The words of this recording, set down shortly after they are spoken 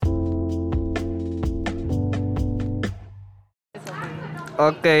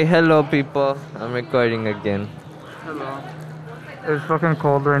Okay, hello people. I'm recording again. Hello. It's fucking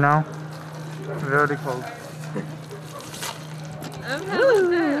cold right now. Very cold. I'm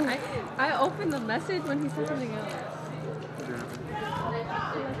having that. I opened the message when he said something else.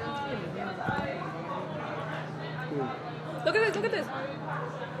 Look at this, look at this.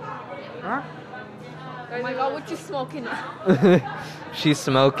 Huh? Oh my god, what you smoking? She's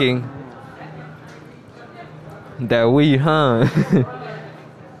smoking. That weed, huh?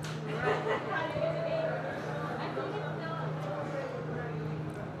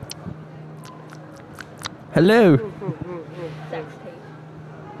 Hello. Sex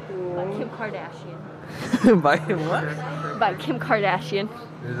tape. By Kim Kardashian. By what? By Kim Kardashian.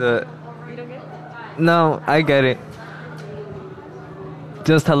 Is it? You don't get it? No, I get it.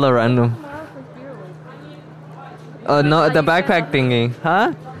 Just hella random. No, the backpack thingy,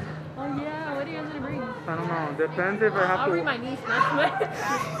 huh? Oh yeah, what are you guys gonna bring? I don't know. Depends if I have I'll to. bring my niece,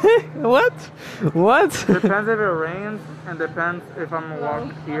 not What? What? Depends if it rains, and depends if I'm gonna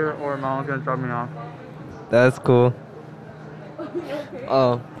walk here or my mom's gonna drop me off. That's cool.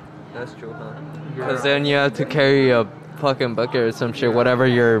 Oh, that's true, huh? Because then you have to carry a fucking bucket or some shit, whatever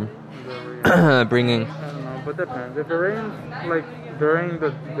you're bringing. I don't know, but depends. If it rains, like during the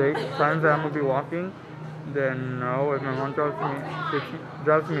day times that I'm gonna be walking, then no. If my mom if she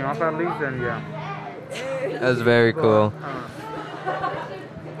drops me off at least, then yeah. That's very cool.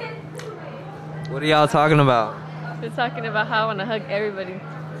 What are y'all talking about? We're talking about how I wanna hug everybody.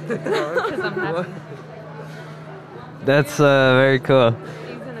 Because I'm happy. That's very cool.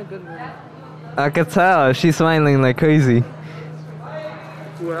 She's in a good mood. I could tell. She's smiling like crazy.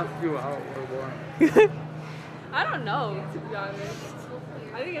 Who asked you out or what? I don't know, to be honest.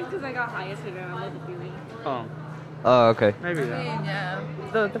 I think it's because I got high yesterday and I love the feeling. Oh, Oh, okay. maybe that.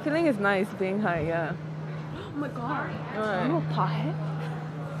 Yeah. The feeling is nice being high, yeah. Oh my god. I'm a pothead?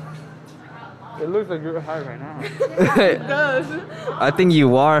 It looks like you're high right now. It does. I think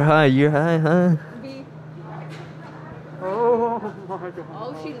you are, huh? You're high, huh? Oh my god.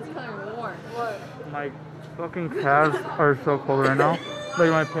 Oh, shit, it's kind of warm. What? My fucking calves are so cold right now. Like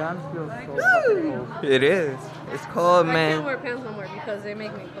my pants feel so fucking cold. It is. It's cold, I can't man. wear pants no more because they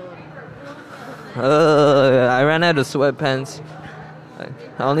make me cold. I ran out of sweatpants.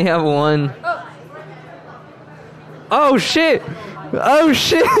 I only have one. Oh shit! Oh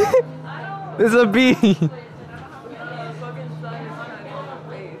shit! There's a bee.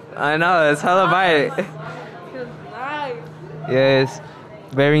 I know, it's hella bright. Feels nice. Yes,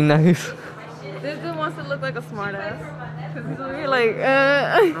 very nice. This dude wants to look like a smartass. Because he's over here like,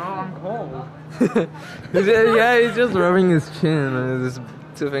 No, I'm cold. Yeah, he's just rubbing his chin with his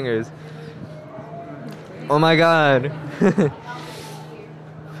two fingers. Oh my god.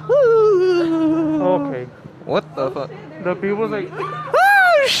 Okay. What the fuck? The people's like,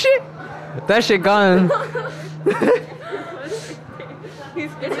 Oh shit! That shit gone.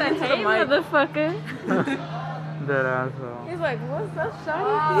 he's It's a into the hey, mic. motherfucker. that asshole. He's like, what's up, Oh,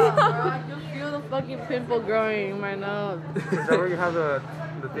 shawty? bro, I can feel the fucking pimple growing in my nose. Is that where you have the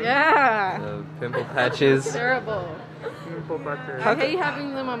thing? Yeah. Pimple patches. Terrible. Pimple patches. I hate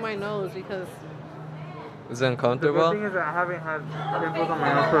having them on my nose because Is it The good uncomfortable? thing is that I haven't had pimples on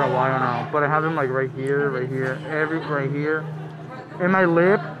my nose for a while now, but I have them like right here, right here, in my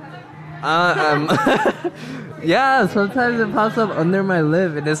lip. Yeah, sometimes it pops up under my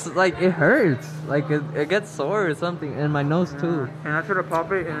lip and it's like, it hurts. Like it gets sore or something, and my nose too. And I try to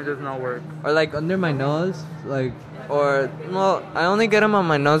pop it and it does not work. Or like under my nose, like, or, well, I only get them on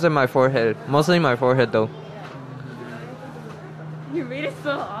my nose and my forehead. Mostly my forehead though. you made it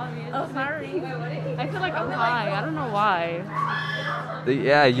so obvious. Oh, sorry. I feel like I'm high. I don't know why.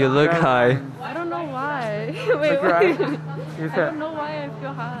 Yeah, you look high. I don't know why. Like wait, your wait. eyes- You I said, don't know why I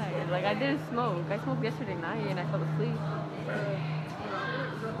feel high. Like I didn't smoke. I smoked yesterday night and I fell asleep.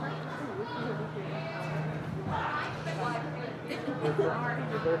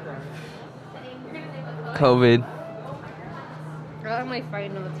 COVID. I have my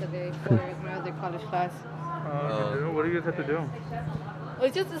final today for my other college class. what do you guys have to do? Well,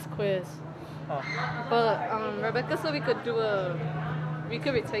 it's just this quiz. Oh. But Rebecca said we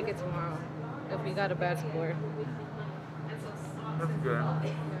could retake it tomorrow if we got a bad score. That's good.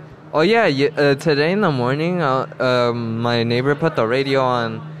 Oh yeah, today in the morning, my neighbor put the radio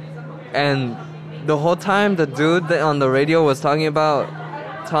on, and the whole time the dude on the radio was talking about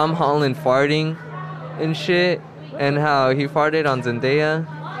Tom Holland farting and shit, and how he farted on Zendaya,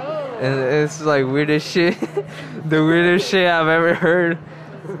 and it's like weirdest shit, the weirdest shit I've ever heard.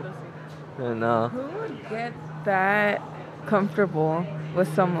 I know. Who would get that comfortable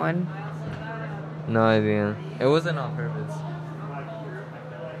with someone? No idea. It wasn't on purpose.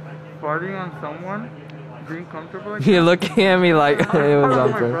 farting on someone, being comfortable. Like You're looking at me like it was my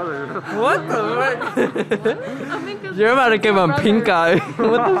something. brother. What the fuck? I mean, 'cause You're about to it's give your him pink brother. eye.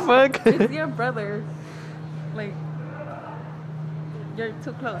 What the fuck? It's your brother. Like, you're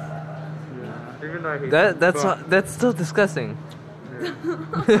too close. Yeah, even though I hate That's still disgusting.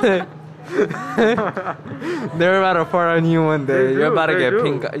 Yeah. They're about to fart on you one day. They You're do, about to they get do.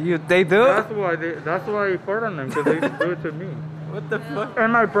 pink eye. They do? That's why I fart on them, because they do it to me. What the fuck?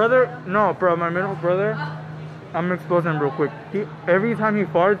 And my brother, no, bro, my middle brother, I'm exposing him real quick. Every time he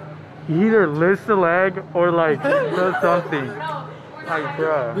farts, he either lifts the leg or like does something. Like,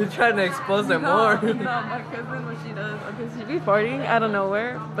 bro. You're trying to expose them No, more. my cousin, what she does, okay, she be farting out of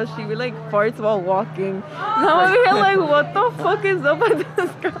nowhere, but she be like farts while walking. And I'm over here like, what the fuck is up with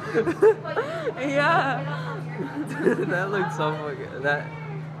this guy? Yeah. That looks so fucking.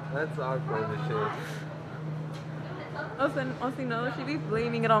 That's awkward as shit. Also, no, she be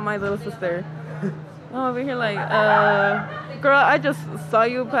blaming it on my little sister. I'm over here like, girl, I just saw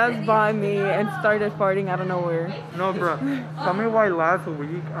you pass by me and started farting out of nowhere. No, bro. Tell me why last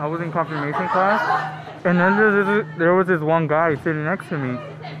week I was in confirmation class, and then there was this one guy sitting next to me,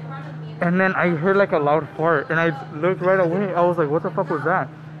 and then I heard like a loud fart, and I looked right away. I was like, what the fuck was that?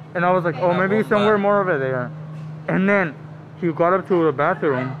 And I was like, oh, maybe somewhere more over there. And then he got up to the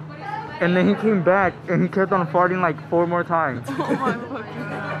bathroom, and then he came back, and he kept on farting like 4 more times. Oh my fucking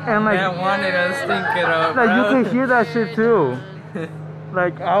god. And like, Man wanted us to stink it up, like bro. you can hear that shit too.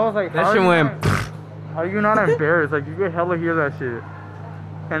 Like I was like, That how shit are you went. not- How are you not embarrassed? Like you could hella hear that shit.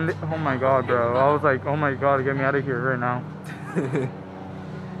 And oh my god, bro. I was like, oh my god, get me out of here right now.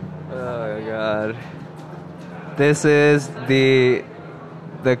 Oh my god. This is the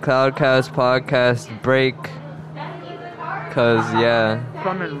Cloudcast podcast break. Cause yeah.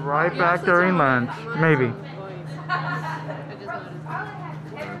 Coming right back during lunch, maybe.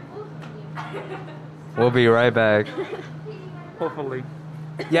 We'll be right back. Hopefully.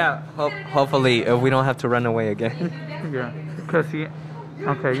 Yeah, hopefully if we don't have to run away again. Yeah. Cause he.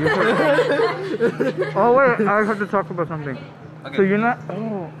 Okay, you. Oh wait, I have to talk about something. Okay. So you're not.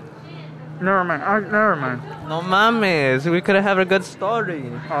 Oh. Never mind. Never mind. No mames, we could have had a good story.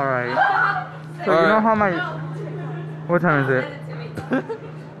 All right. So All you know right. how my. What time is it?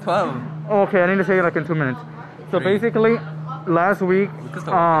 12. Oh, okay, I need to say it like in 2 minutes. So Three. basically, last week, can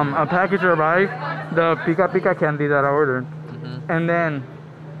start a package arrived, the Pika Pika candy that I ordered. Mm-hmm. And then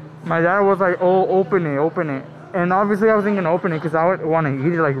my dad was like, oh, open it. And obviously I wasn't going to open it because I would want to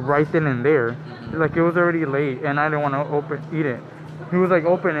eat it like right then and there. Like it was already late and I didn't want to eat it. He was like,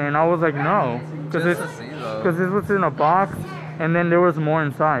 open it. And I was like, no. Because Just to see, though. this was in a box and then there was more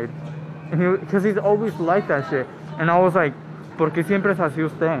inside. And because he's always like that shit. And I was like, ¿por qué siempre es así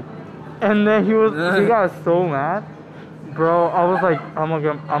usted? And then he got so mad. Bro, I was like, I'm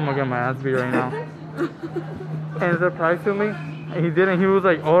gonna get my ass beat right now. And surprisingly, he didn't. He was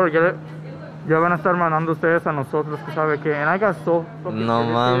like, oh, get it. Ya van a estar mandando ustedes a nosotros, que sabe qué. And I got so fucking No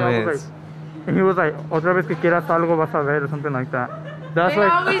irritated. I was mames. like, and he was like, otra vez que quieras algo vas a ver, or something like that. That's They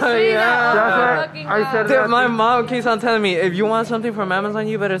like, always say Yeah. that. That's Oh my right. fucking I God. said Dude, my mom keeps on telling me, if you want something from Amazon,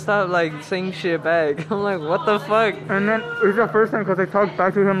 you better stop like saying shit back. I'm like, what the fuck? and then it's the first time because I talked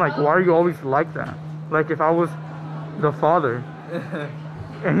back to him like, why are you always like that? Like if I was the father.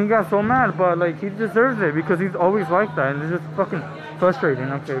 And he got so mad, but like he deserves it because he's always like that, and it's just fucking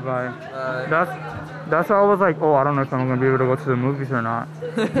frustrating. Okay, bye. That's why I was like, oh, I don't know if I'm gonna be able to go to the movies or not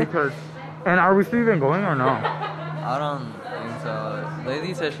because. And are we still even going or no? I don't think so.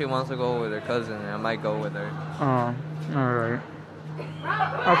 Lady said she wants to go with her cousin, and I might go with her. Oh, all right.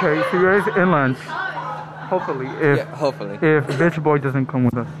 Okay, so you guys in lunch. Hopefully, Yeah, hopefully. if bitch boy doesn't come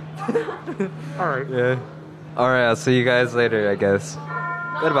with us. All right. Yeah. Alright, I'll see you guys later, I guess.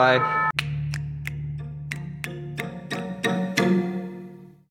 Goodbye.